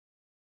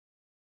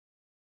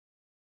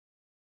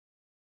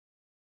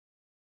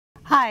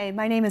Hi,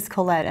 my name is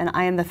Colette and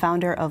I am the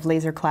founder of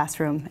Laser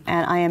Classroom,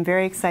 and I am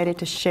very excited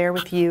to share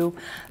with you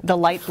the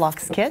LIGHT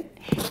BLOX kit.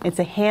 It's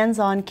a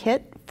hands-on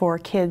kit for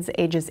kids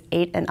ages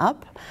 8 and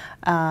up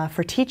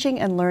for teaching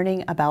and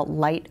learning about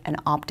light and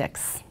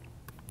optics.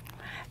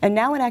 And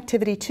now in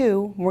Activity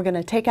 2, we're going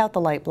to take out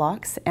the light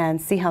blocks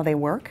and see how they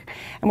work.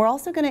 And we're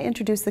also going to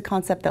introduce the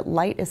concept that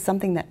light is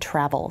something that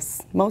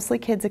travels. Mostly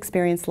kids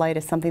experience light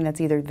as something that's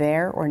either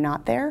there or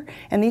not there,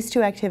 and these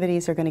two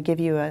activities are going to give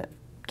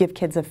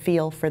kids a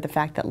feel for the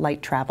fact that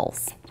light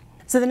travels.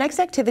 So the next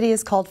activity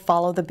is called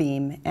Follow the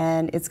Beam,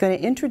 and it's going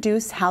to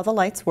introduce how the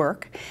lights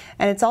work,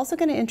 and it's also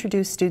going to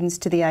introduce students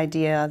to the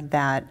idea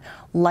that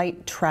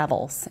light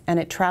travels, and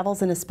it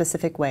travels in a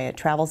specific way. It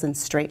travels in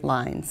straight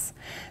lines.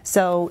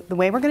 So the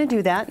way we're going to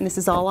do that, and this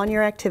is all on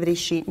your activity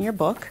sheet in your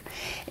book,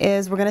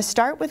 is we're going to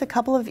start with a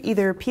couple of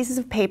either pieces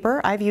of paper.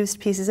 I've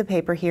used pieces of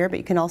paper here, but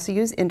you can also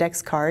use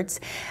index cards,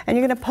 and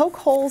you're going to poke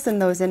holes in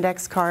those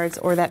index cards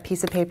or that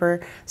piece of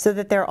paper so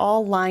that they're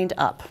all lined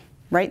up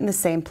right in the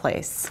same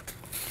place.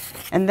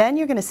 And then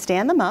you're going to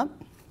stand them up,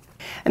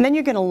 and then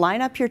you're going to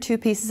line up your two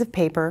pieces of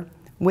paper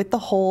with the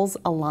holes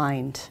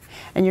aligned.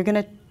 And you're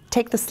going to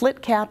take the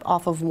slit cap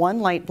off of one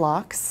light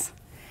blocks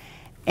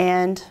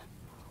and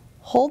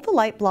hold the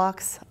light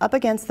blocks up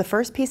against the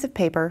first piece of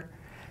paper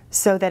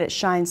so that it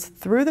shines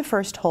through the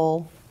first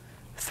hole,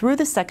 through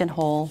the second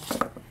hole,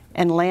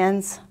 and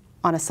lands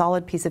on a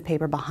solid piece of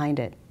paper behind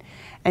it.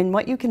 And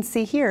what you can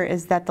see here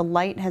is that the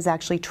light has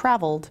actually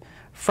traveled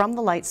from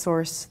the light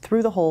source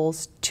through the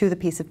holes to the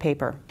piece of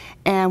paper.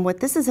 And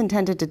what this is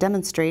intended to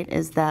demonstrate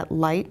is that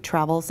light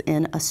travels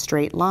in a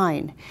straight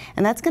line.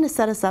 And that's going to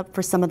set us up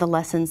for some of the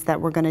lessons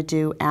that we're going to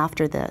do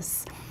after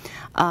this.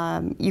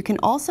 You can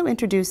also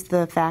introduce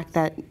the fact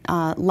that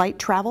light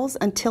travels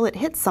until it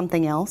hits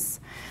something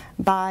else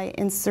by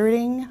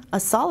inserting a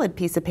solid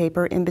piece of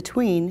paper in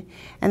between,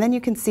 and then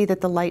you can see that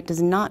the light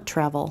does not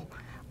travel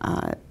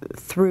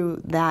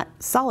through that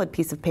solid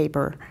piece of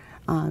paper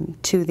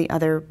to the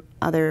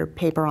other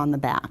paper on the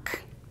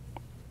back.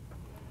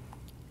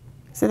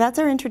 So that's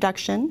our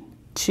introduction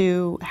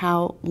to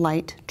how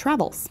light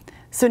travels.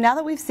 So now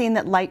that we've seen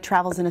that light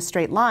travels in a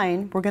straight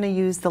line, we're going to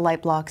use the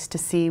light blocks to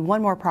see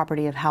one more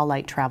property of how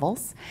light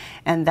travels,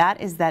 and that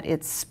is that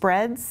it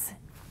spreads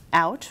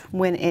out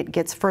when it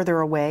gets further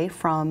away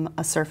from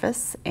a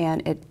surface,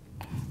 and it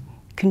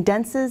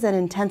condenses and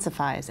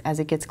intensifies as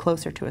it gets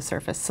closer to a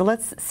surface. So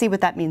let's see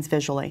what that means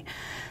visually.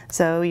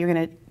 So you're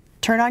going to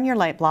turn on your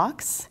light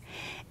blocks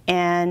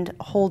and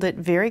hold it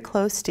very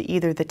close to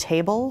either the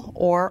table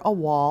or a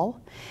wall,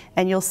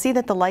 and you'll see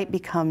that the light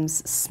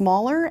becomes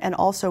smaller and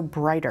also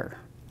brighter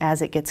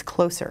as it gets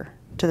closer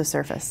to the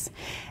surface.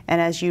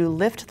 And as you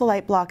lift the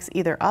light blocks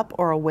either up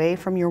or away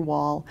from your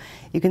wall,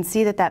 you can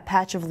see that that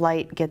patch of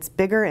light gets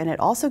bigger and it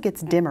also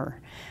gets dimmer.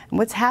 And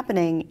what's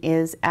happening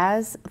is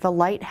as the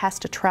light has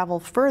to travel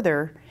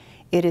further,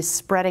 it is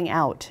spreading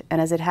out, and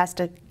as it has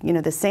to,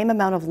 the same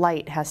amount of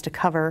light has to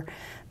cover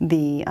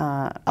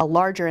a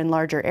larger and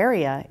larger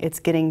area, it's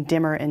getting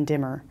dimmer and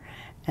dimmer.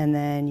 And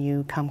then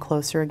you come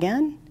closer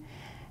again,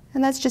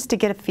 and that's just to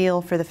get a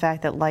feel for the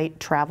fact that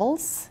light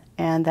travels,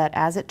 and that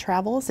as it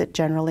travels, it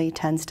generally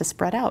tends to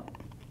spread out.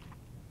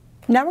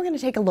 Now we're going to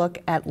take a look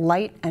at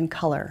light and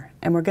color,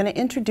 and we're going to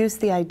introduce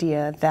the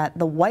idea that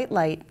the white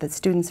light that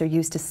students are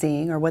used to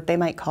seeing, or what they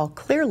might call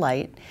clear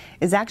light,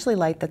 is actually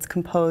light that's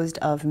composed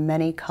of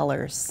many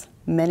colors,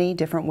 many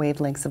different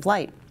wavelengths of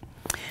light.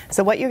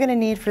 So what you're going to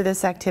need for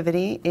this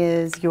activity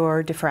is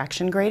your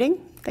diffraction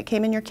grating that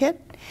came in your kit,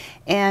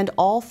 and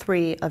all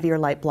three of your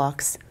light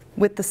blocks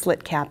with the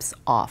slit caps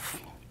off.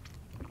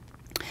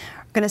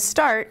 We're going to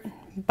start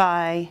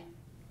by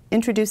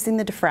introducing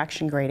the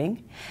diffraction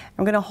grating.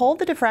 I'm going to hold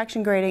the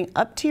diffraction grating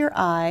up to your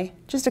eye,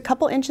 just a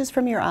couple inches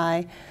from your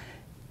eye,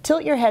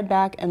 tilt your head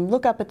back and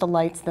look up at the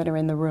lights that are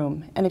in the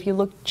room. And if you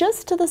look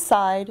just to the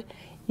side,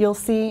 you'll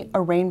see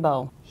a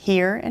rainbow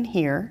here and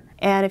here.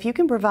 And if you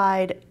can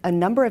provide a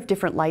number of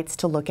different lights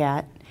to look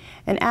at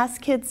and ask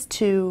kids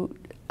to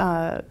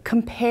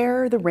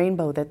compare the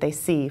rainbow that they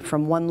see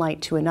from one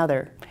light to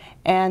another,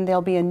 and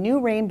there'll be a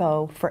new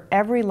rainbow for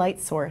every light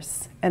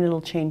source, and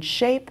it'll change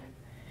shape,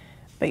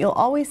 but you'll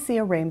always see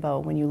a rainbow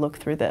when you look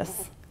through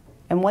this.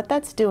 And what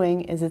that's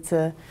doing is it's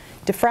a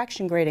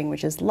diffraction grating,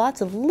 which is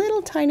lots of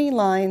little tiny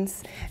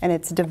lines, and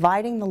it's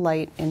dividing the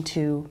light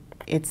into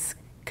its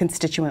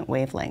constituent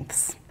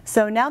wavelengths.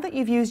 So now that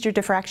you've used your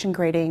diffraction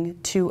grating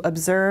to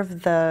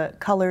observe the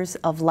colors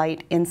of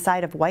light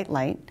inside of white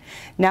light,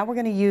 now we're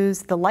going to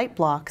use the light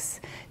blocks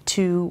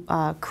to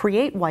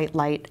create white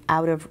light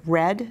out of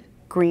red,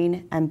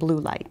 green, and blue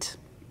light.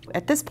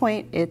 At this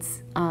point,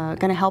 it's going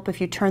to help if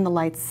you turn the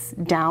lights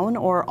down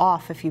or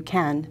off if you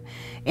can,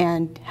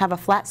 and have a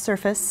flat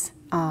surface,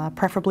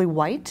 preferably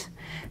white,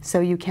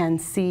 so you can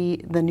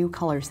see the new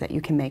colors that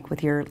you can make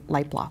with your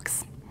light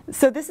blocks.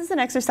 So this is an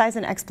exercise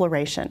in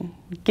exploration.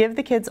 Give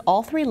the kids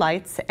all three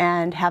lights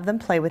and have them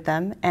play with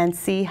them and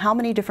see how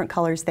many different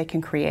colors they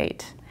can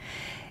create.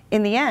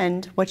 In the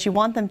end, what you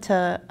want them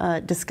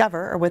to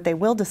discover, or what they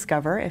will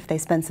discover if they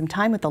spend some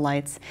time with the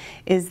lights,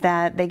 is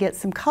that they get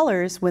some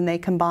colors when they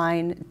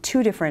combine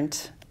two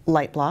different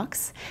light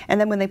blocks, and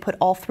then when they put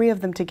all three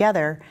of them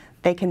together,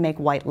 they can make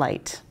white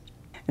light.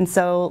 And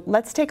so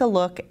let's take a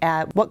look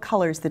at what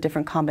colors the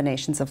different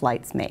combinations of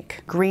lights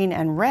make. Green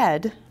and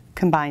red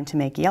combine to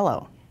make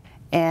yellow,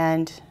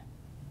 and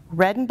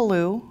red and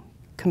blue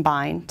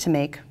combine to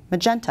make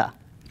magenta.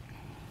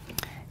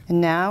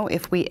 And now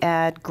if we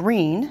add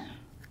green,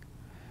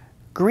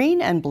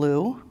 green and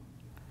blue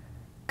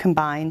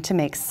combine to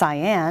make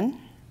cyan,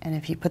 and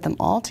if you put them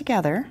all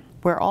together,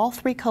 where all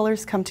three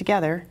colors come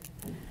together,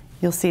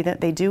 you'll see that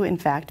they do in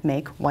fact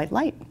make white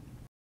light.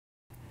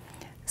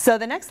 So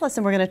the next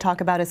lesson we're going to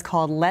talk about is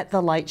called Let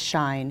the Light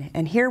Shine,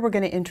 and here we're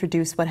going to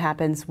introduce what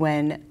happens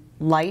when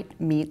light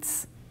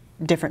meets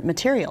different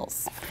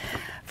materials.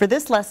 For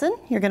this lesson,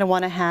 you're going to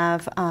want to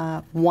have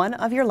one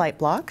of your light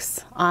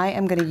blocks. I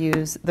am going to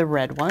use the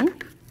red one.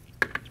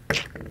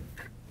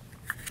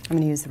 I'm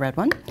going to use the red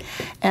one.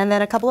 And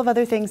then a couple of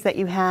other things that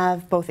you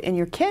have both in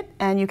your kit,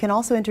 and you can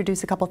also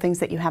introduce a couple things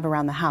that you have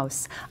around the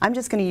house. I'm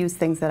just going to use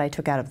things that I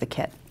took out of the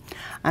kit.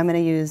 I'm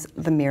going to use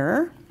the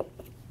mirror,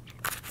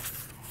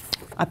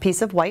 a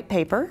piece of white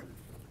paper,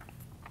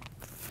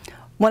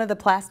 one of the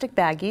plastic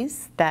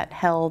baggies that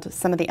held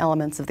some of the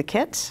elements of the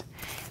kit,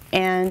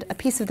 and a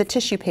piece of the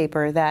tissue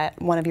paper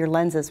that one of your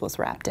lenses was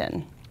wrapped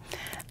in.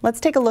 Let's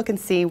take a look and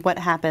see what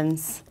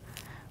happens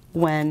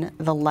when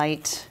the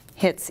light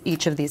hits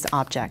each of these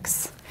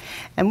objects.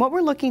 And what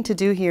we're looking to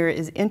do here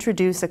is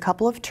introduce a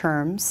couple of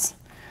terms.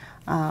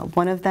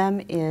 One of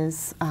them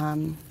is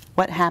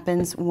what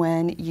happens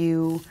when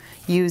you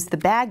use the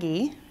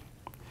baggie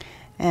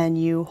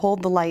and you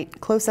hold the light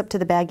close up to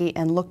the baggie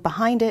and look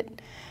behind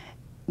it.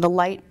 The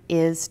light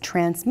is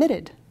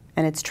transmitted,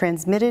 and it's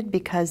transmitted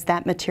because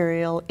that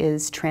material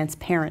is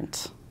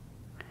transparent.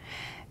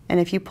 And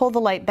if you pull the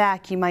light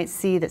back, you might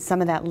see that some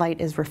of that light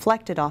is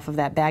reflected off of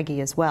that baggie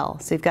as well.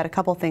 So you've got a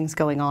couple things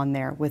going on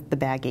there with the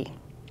baggie.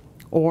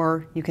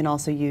 Or you can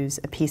also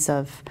use a piece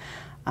of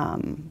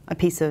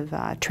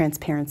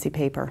transparency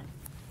paper.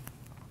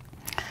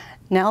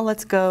 Now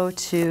let's go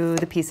to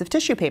the piece of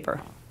tissue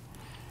paper.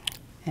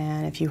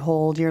 And if you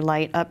hold your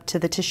light up to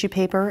the tissue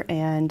paper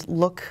and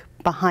look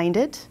behind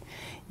it,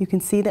 you can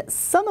see that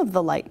some of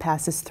the light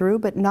passes through,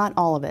 but not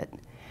all of it.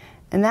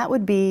 And that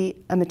would be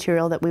a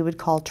material that we would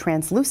call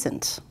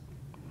translucent.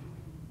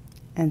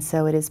 And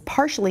so it is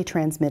partially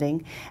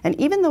transmitting, and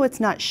even though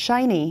it's not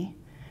shiny,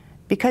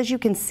 because you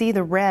can see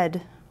the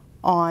red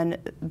on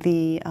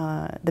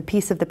the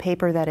piece of the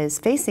paper that is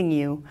facing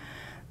you,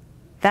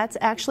 that's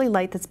actually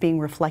light that's being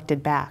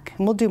reflected back.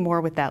 And we'll do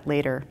more with that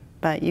later,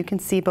 but you can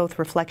see both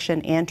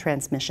reflection and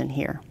transmission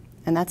here.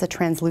 And that's a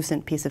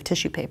translucent piece of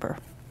tissue paper.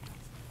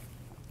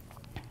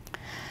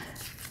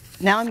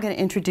 Now I'm going to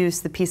introduce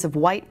the piece of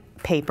white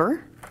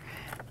paper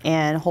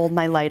and hold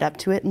my light up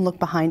to it and look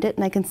behind it,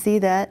 and I can see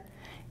that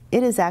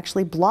it is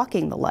actually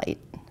blocking the light.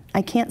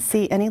 I can't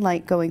see any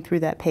light going through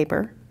that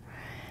paper,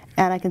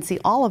 and I can see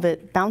all of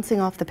it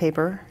bouncing off the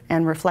paper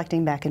and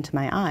reflecting back into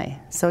my eye.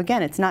 So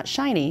again, it's not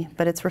shiny,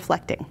 but it's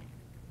reflecting.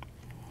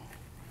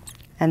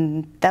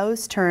 And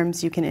those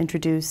terms you can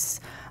introduce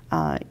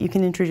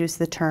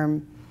the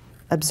term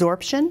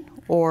absorption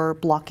or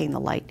blocking the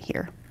light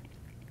here.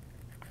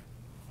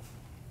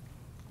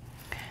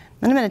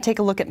 Then I'm going to take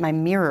a look at my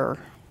mirror.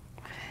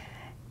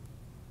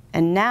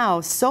 And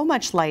now so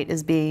much light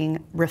is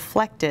being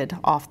reflected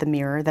off the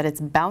mirror that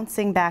it's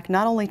bouncing back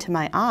not only to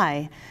my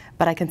eye,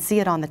 but I can see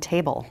it on the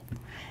table.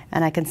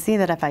 And I can see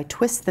that if I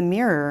twist the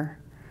mirror,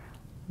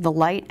 the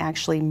light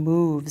actually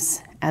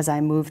moves as I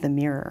move the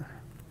mirror.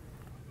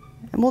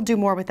 And we'll do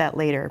more with that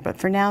later, but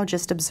for now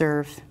just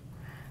observe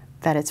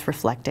that it's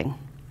reflecting.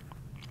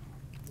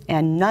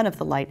 And none of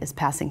the light is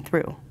passing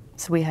through.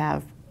 So we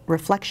have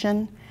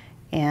reflection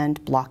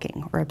and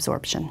blocking or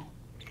absorption.